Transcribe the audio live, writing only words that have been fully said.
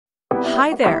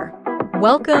Hi there!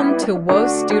 Welcome to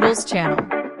Woass Doodles channel.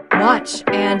 Watch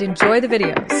and enjoy the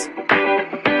videos.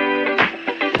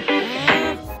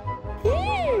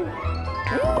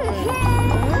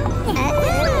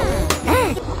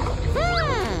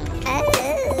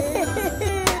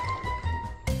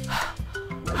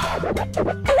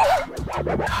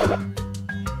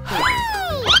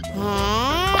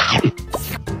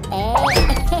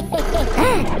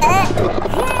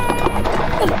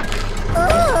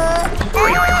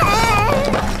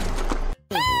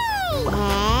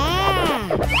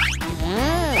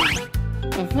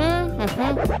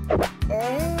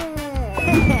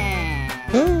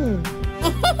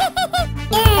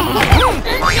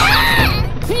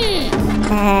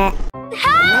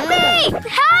 Help me!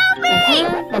 Help me!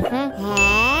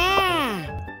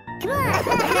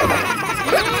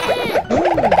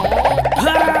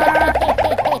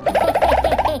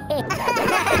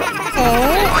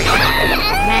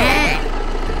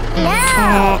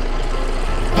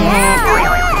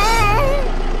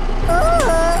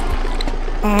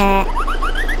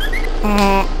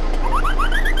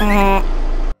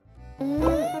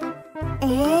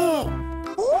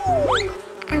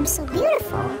 I'm so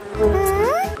beautiful.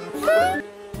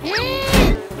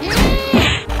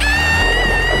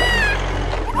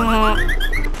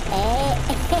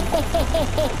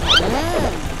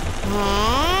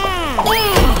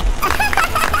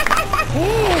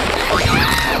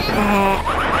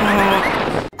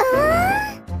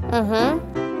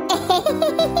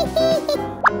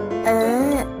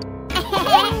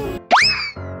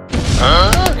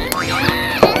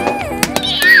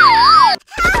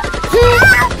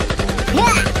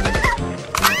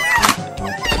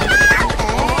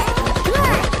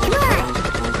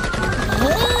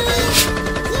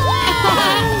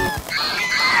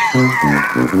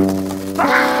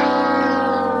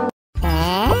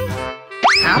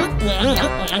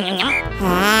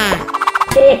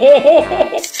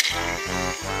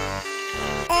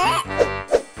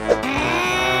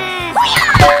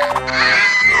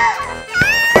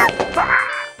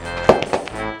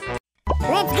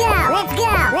 Let's go! Let's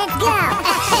go! Let's go!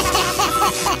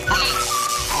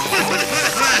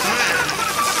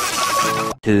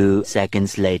 2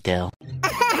 seconds later.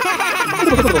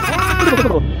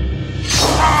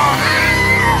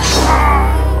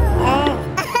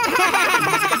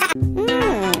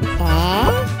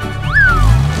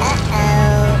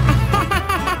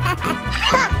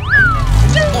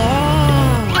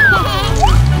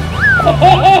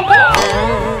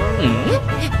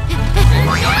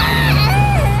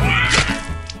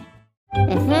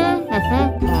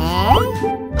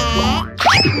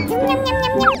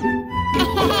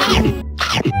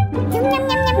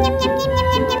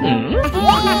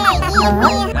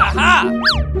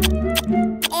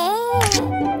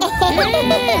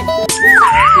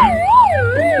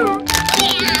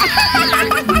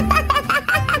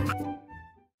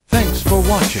 Thanks for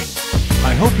watching.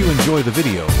 I hope you enjoy the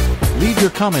video. Leave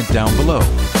your comment down below.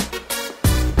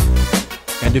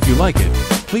 And if you like it,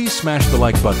 please smash the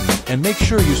like button and make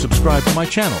sure you subscribe to my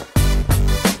channel.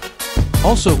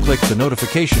 Also click the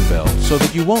notification bell so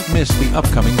that you won't miss the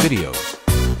upcoming videos.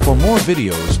 For more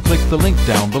videos, click the link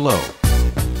down below.